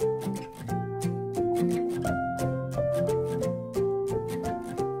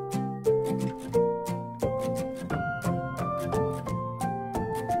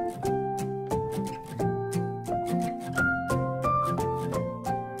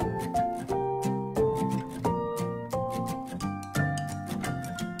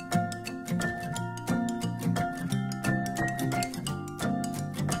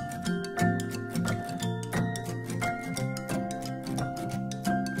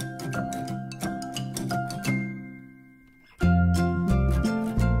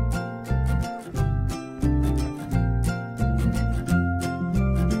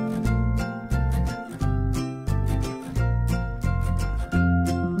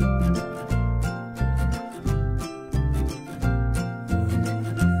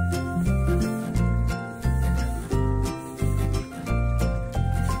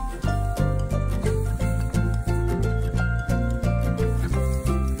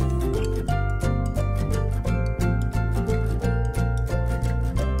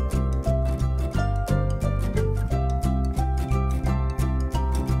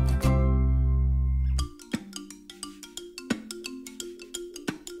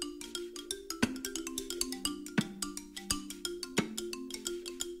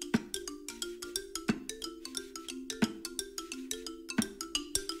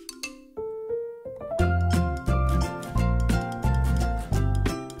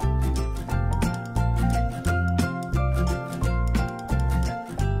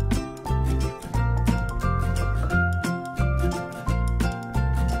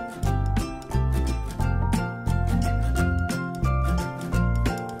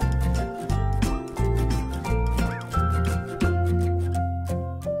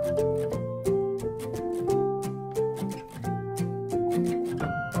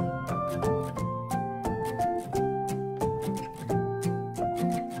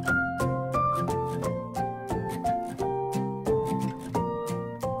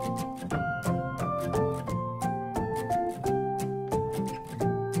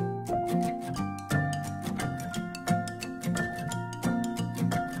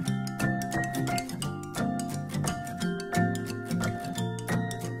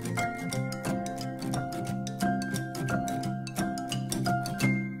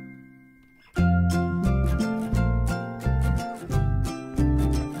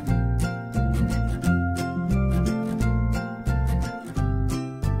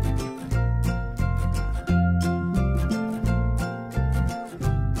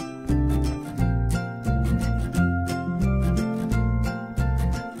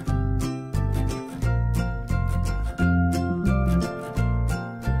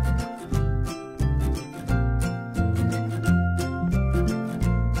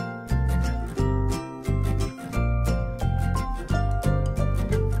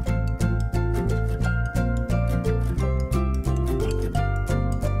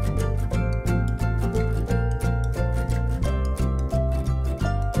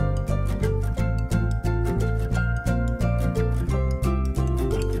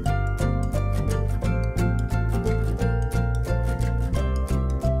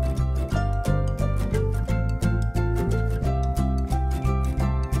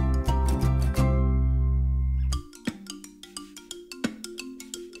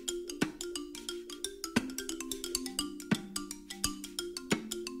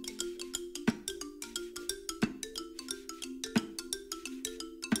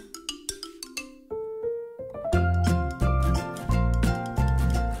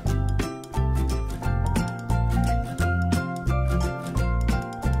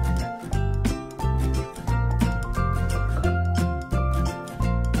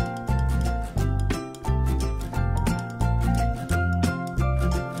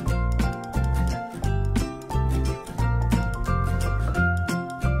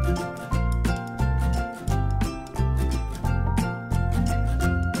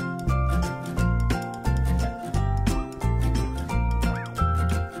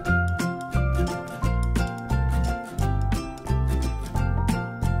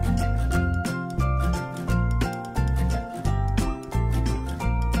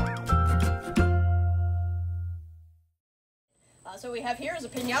 So what we have here is a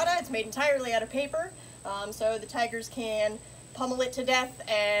piñata. It's made entirely out of paper, so the tigers can pummel it to death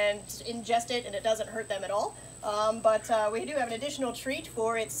and ingest it, and it doesn't hurt them at all. But we do have an additional treat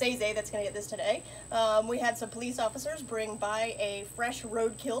for its Seize that's going to get this today. We had some police officers bring by a fresh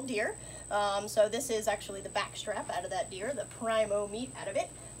roadkill deer. So this is actually the back strap out of that deer, the primo meat out of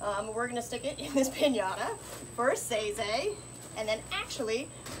it. We're going to stick it in this piñata for Seize, and then actually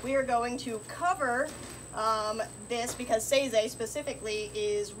we are going to cover this because Seize specifically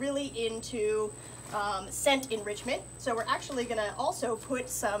is really into scent enrichment. So we're actually going to also put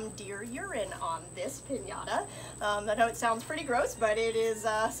some deer urine on this piñata. I know it sounds pretty gross, but it is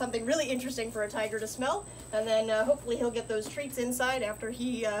something really interesting for a tiger to smell, and then hopefully he'll get those treats inside after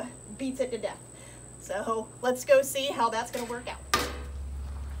he beats it to death. So let's go see how that's going to work out.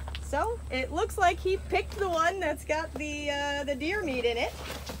 So it looks like he picked the one that's got the deer meat in it.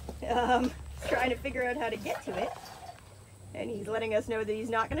 He's trying to figure out how to get to it, and he's letting us know that he's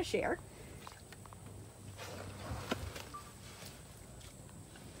not going to share.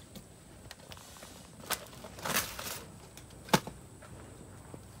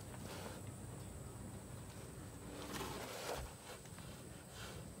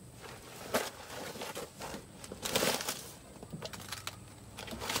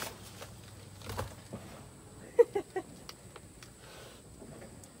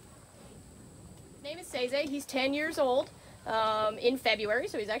 His name is Seize. He's 10 years old in February,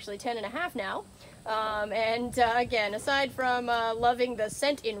 so he's actually 10 and a half now. Again, aside from loving the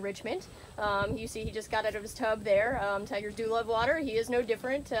scent enrichment, you see he just got out of his tub there. Tigers do love water. He is no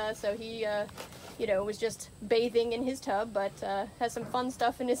different, so he you know, was just bathing in his tub, but has some fun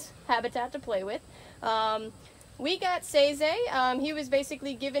stuff in his habitat to play with. We got Seize. He was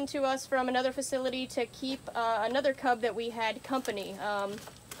basically given to us from another facility to keep another cub that we had company.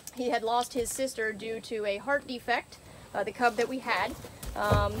 He had lost his sister due to a heart defect, the cub that we had.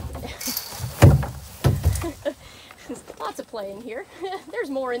 Lots of playing here. There's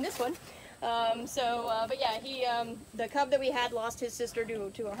more in this one. But yeah, the cub that we had lost his sister due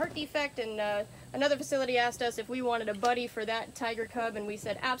to a heart defect, and another facility asked us if we wanted a buddy for that tiger cub, and we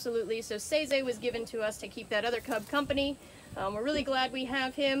said absolutely. So Seize was given to us to keep that other cub company. We're really glad we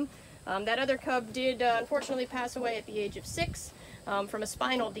have him. That other cub did unfortunately pass away at the age of 6 from a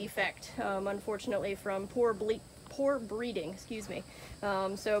spinal defect, unfortunately from poor breeding, excuse me.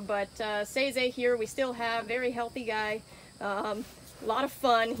 Seize here we still have, very healthy guy. A lot of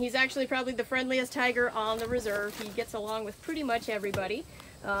fun. He's actually probably the friendliest tiger on the reserve. He gets along with pretty much everybody.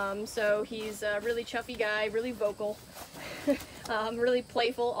 So he's a really chuffy guy, really vocal, really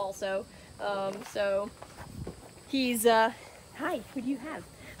playful also. He's, hi, who do you have?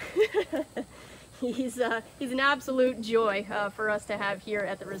 He's an absolute joy for us to have here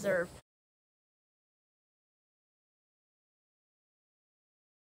at the reserve.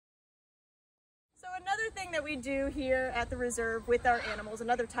 So another thing that we do here at the reserve with our animals,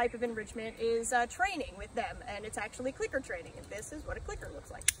 another type of enrichment, is training with them, and it's actually clicker training, and this is what a clicker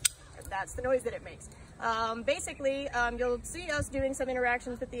looks like. And that's the noise that it makes. Basically, you'll see us doing some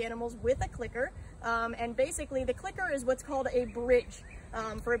interactions with the animals with a clicker, and basically the clicker is what's called a bridge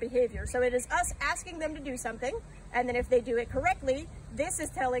for a behavior. So it is us asking them to do something, and then if they do it correctly, this is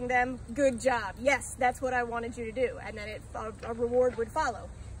telling them, good job, yes, that's what I wanted you to do, and then a reward would follow.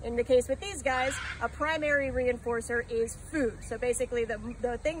 In the case with these guys, a primary reinforcer is food. So basically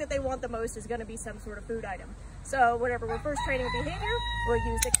the thing that they want the most is going to be some sort of food item. So whenever we're first training a behavior, we'll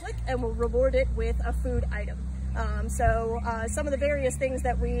use the click and we'll reward it with a food item. Some of the various things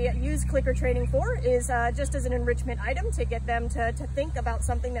that we use clicker training for is just as an enrichment item to get them to think about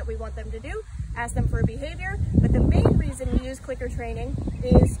something that we want them to do, ask them for a behavior. But the main reason we use clicker training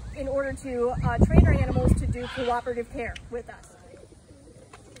is in order to train our animals to do cooperative care with us.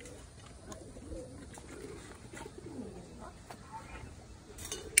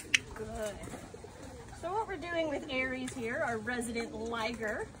 Good. So what we're doing with Aries here, our resident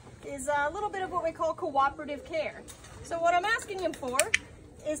liger, is a little bit of what we call cooperative care. So what I'm asking him for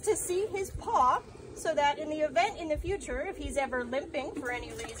is to see his paw, so that in the event in the future, if he's ever limping for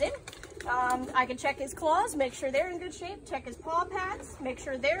any reason, I can check his claws, make sure they're in good shape, check his paw pads, make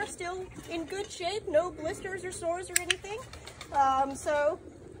sure they're still in good shape, no blisters or sores or anything. So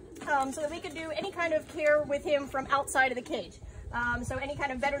that we could do any kind of care with him from outside of the cage. So any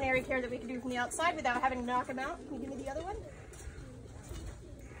kind of veterinary care that we can do from the outside without having to knock him out. Can you give me the other one?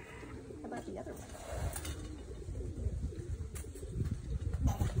 How about the other one?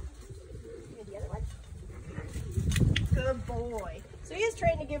 Give me the other one. Good boy. So he is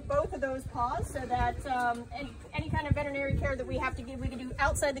trained to give both of those paws so that any kind of veterinary care that we have to give, we can do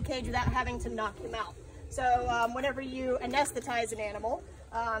outside the cage without having to knock him out. So whenever you anesthetize an animal,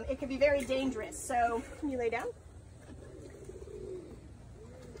 it can be very dangerous. So can you lay down?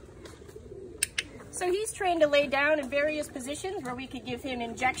 So he's trained to lay down in various positions where we could give him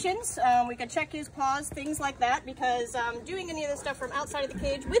injections. We could check his paws, things like that, because doing any of this stuff from outside of the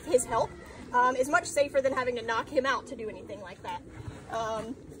cage with his help is much safer than having to knock him out to do anything like that.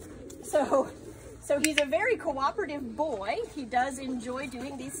 So he's a very cooperative boy. He does enjoy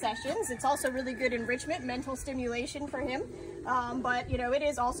doing these sessions. It's also really good enrichment, mental stimulation for him. But you know, it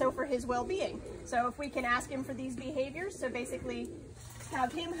is also for his well-being. So if we can ask him for these behaviors, so basically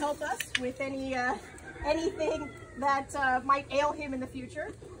have him help us with anything that might ail him in the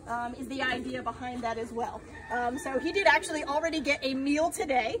future, is the idea behind that as well. So he did actually already get a meal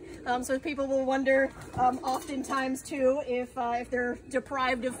today. So people will wonder oftentimes too if they're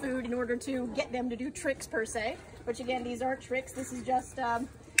deprived of food in order to get them to do tricks per se. Which again, these aren't tricks. This is just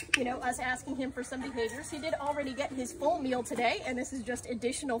you know, us asking him for some behaviors. He did already get his full meal today, and this is just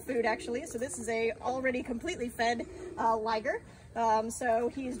additional food actually. So this is a already completely fed liger.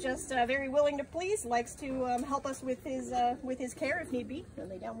 So he's just very willing to please, likes to help us with his care if need be. He'll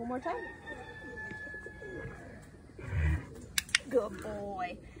lay down one more time. Good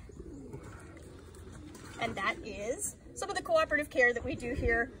boy. And that is some of the cooperative care that we do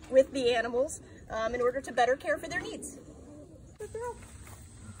here with the animals in order to better care for their needs. Good girl.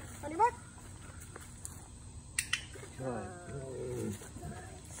 On your mark.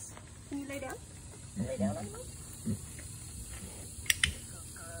 Can you lay down? Lay down on your mark.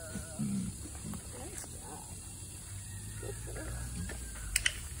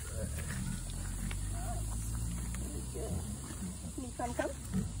 Come. Up.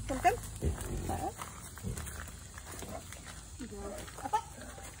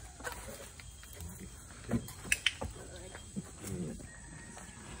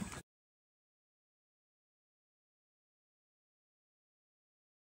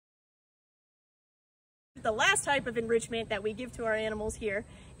 The last type of enrichment that we give to our animals here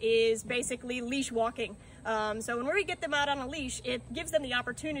is basically leash walking. So when we get them out on a leash, it gives them the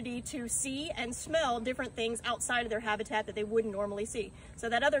opportunity to see and smell different things outside of their habitat that they wouldn't normally see. So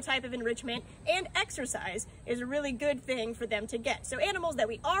that other type of enrichment and exercise is a really good thing for them to get. So animals that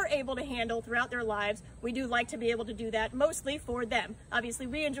we are able to handle throughout their lives, we do like to be able to do that mostly for them. Obviously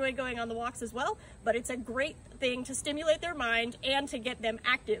we enjoy going on the walks as well, but it's a great thing to stimulate their mind and to get them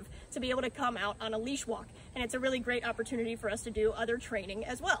active to be able to come out on a leash walk. And it's a really great opportunity for us to do other training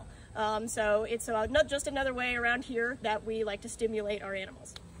as well. So it's not just another way around here that we like to stimulate our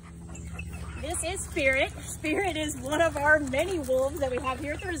animals. This is Spirit. Spirit is one of our many wolves that we have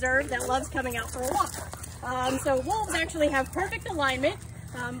here at the reserve that loves coming out for a walk. So wolves actually have perfect alignment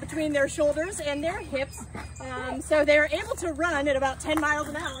between their shoulders and their hips. So they're able to run at about 10 miles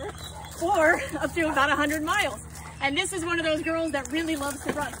an hour or up to about 100 miles. And this is one of those girls that really loves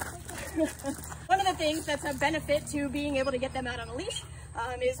to run. One of the things that's a benefit to being able to get them out on a leash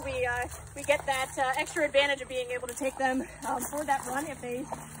is we get that extra advantage of being able to take them for that run if they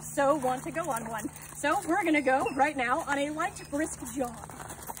so want to go on one. So we're going to go right now on a light, brisk jog.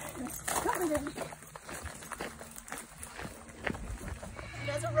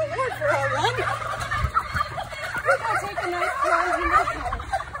 As a reward for our run, we're going to take a nice plunge into the pool.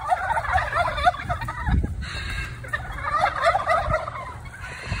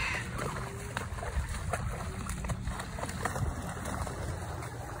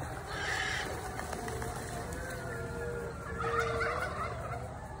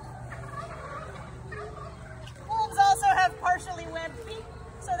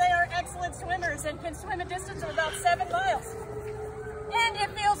 Swimmers and can swim a distance of about 7 miles. And it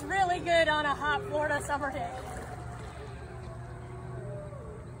feels really good on a hot Florida summer day.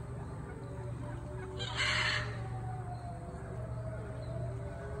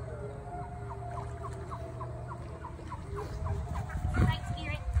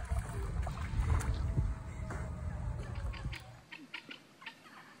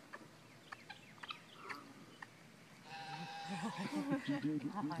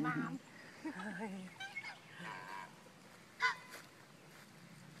 Mom.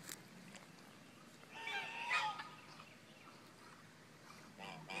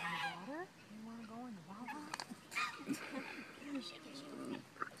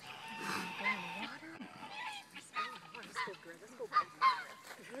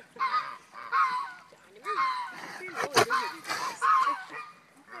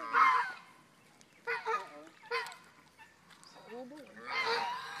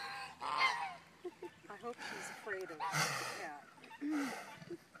 I hope she's afraid of the cat.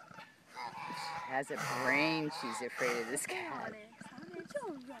 Has a brain, she's afraid of this cat.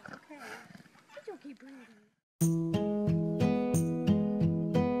 Okay. cookie broody.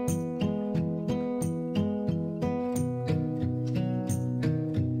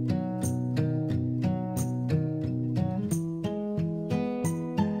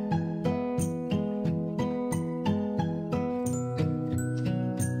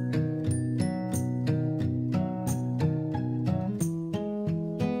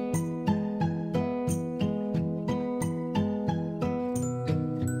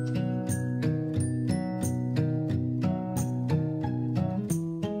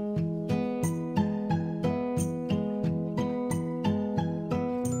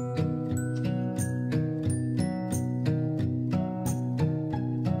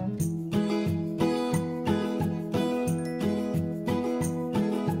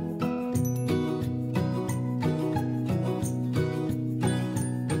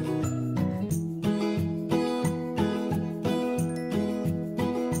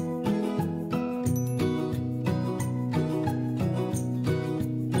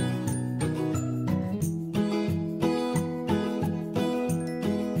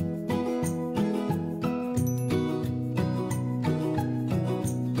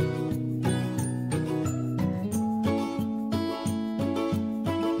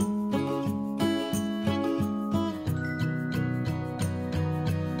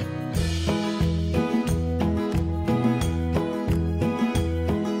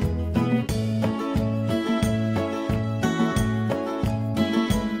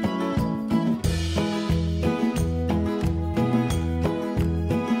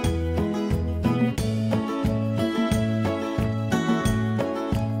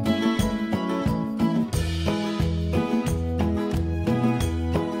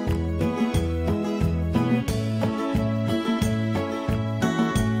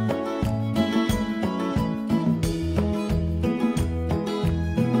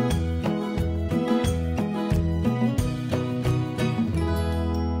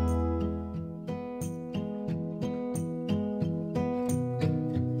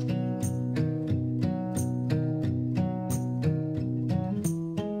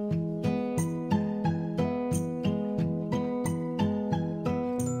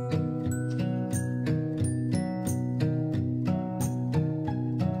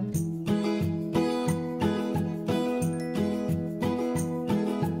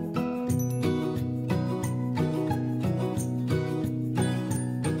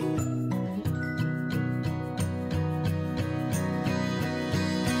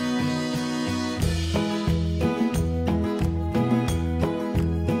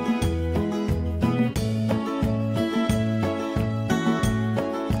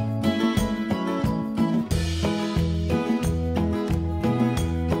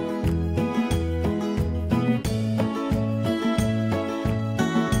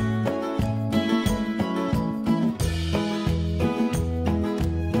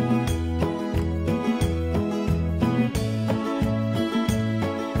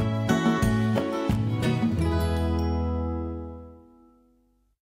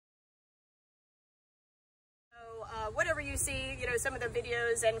 Whatever you see, you know, some of the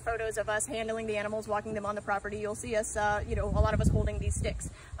videos and photos of us handling the animals, walking them on the property, you'll see us, you know, a lot of us holding these sticks.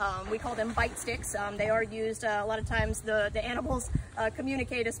 We call them bite sticks. They are used a lot of times. The animals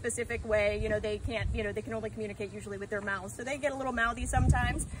communicate a specific way. You know, they can't, you know, they can only communicate usually with their mouths, so they get a little mouthy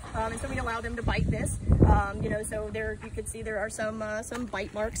sometimes, and so we allow them to bite this. You know, so there you can see there are some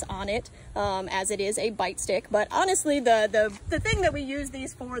bite marks on it, as it is a bite stick. But honestly, the thing that we use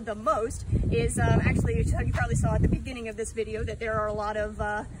these for the most is actually, you probably saw at the beginning of this video that there are a lot of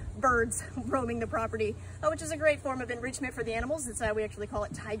birds roaming the property, which is a great form of enrichment for the animals. It's we actually call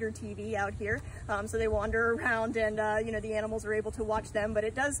it Tiger TV out here. So they wander around and you know, the animals are able to watch them, but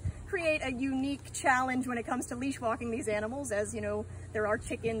it does create a unique challenge when it comes to leash walking these animals. As you know, there are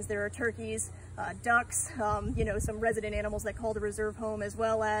chickens, there are turkeys, ducks, you know, some resident animals that call the reserve home, as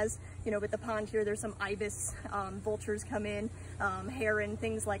well as, you know, with the pond here, there's some ibis, vultures come in, heron,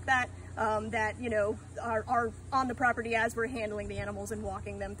 things like that, that, you know, are on the property as we're handling the animals and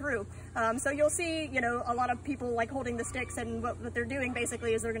walking them through. So you'll see, you know, a lot of people like holding the sticks, and what they're doing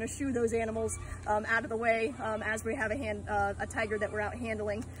basically is they're going to shoo those animals out of the way as we have a tiger that we're out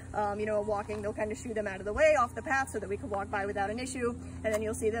handling, you know, walking. They'll kind of shoo them out of the way off the path so that we can walk by without an issue. And then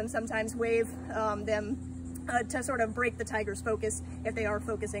you'll see them sometimes wave them to sort of break the tiger's focus. If they are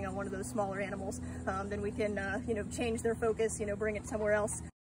focusing on one of those smaller animals, then we can, you know, change their focus, you know, bring it somewhere else.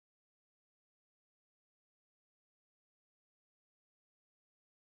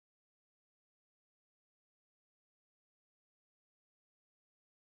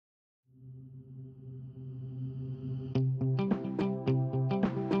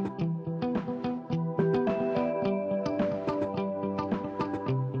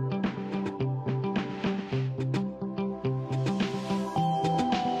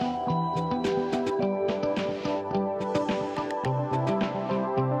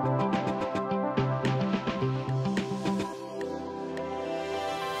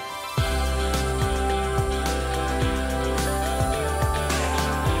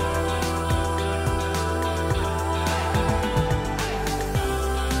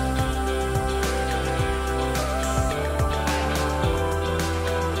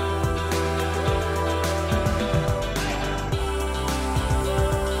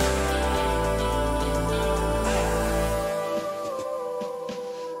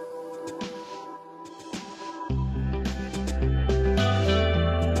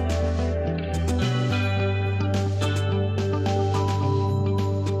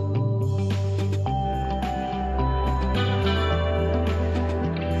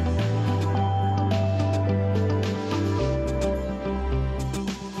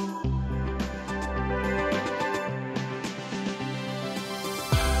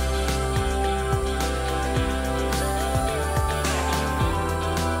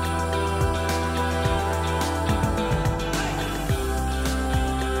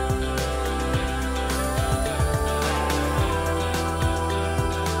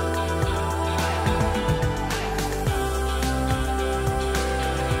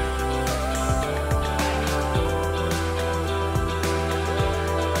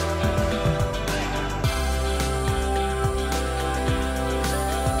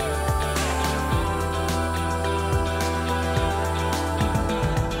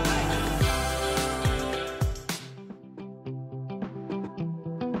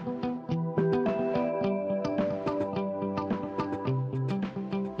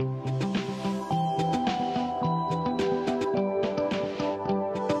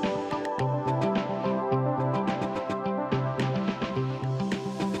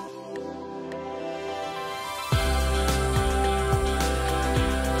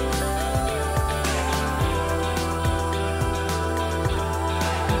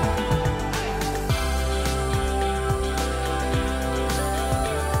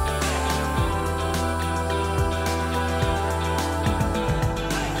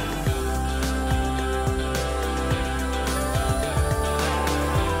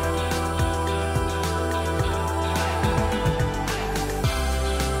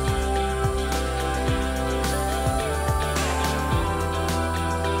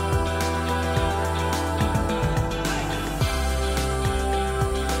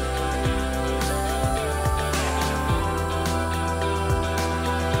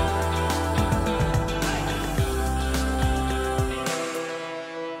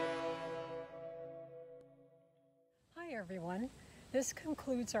 this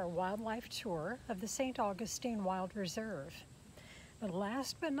concludes our wildlife tour of the St. Augustine Wild Reserve. But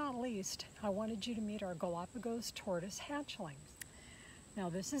last but not least, I wanted you to meet our Galapagos tortoise hatchlings. Now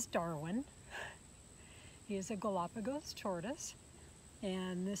this is Darwin. He is a Galapagos tortoise,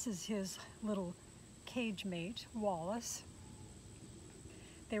 and this is his little cage mate, Wallace.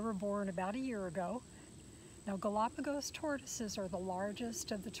 They were born about a year ago. Now Galapagos tortoises are the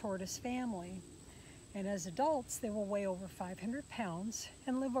largest of the tortoise family, and as adults they will weigh over 500 pounds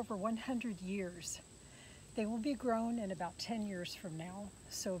and live over 100 years. They will be grown in about 10 years from now,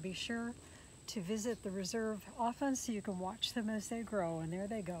 so be sure to visit the reserve often so you can watch them as they grow, and there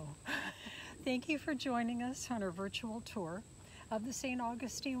they go. Thank you for joining us on our virtual tour of the St.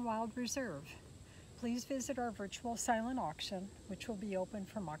 Augustine Wild Reserve. Please visit our virtual silent auction, which will be open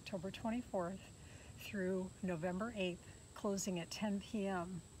from October 24th through November 8th, closing at 10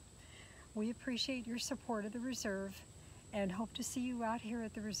 p.m. We appreciate your support of the reserve and hope to see you out here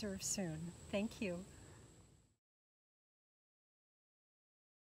at the reserve soon. Thank you.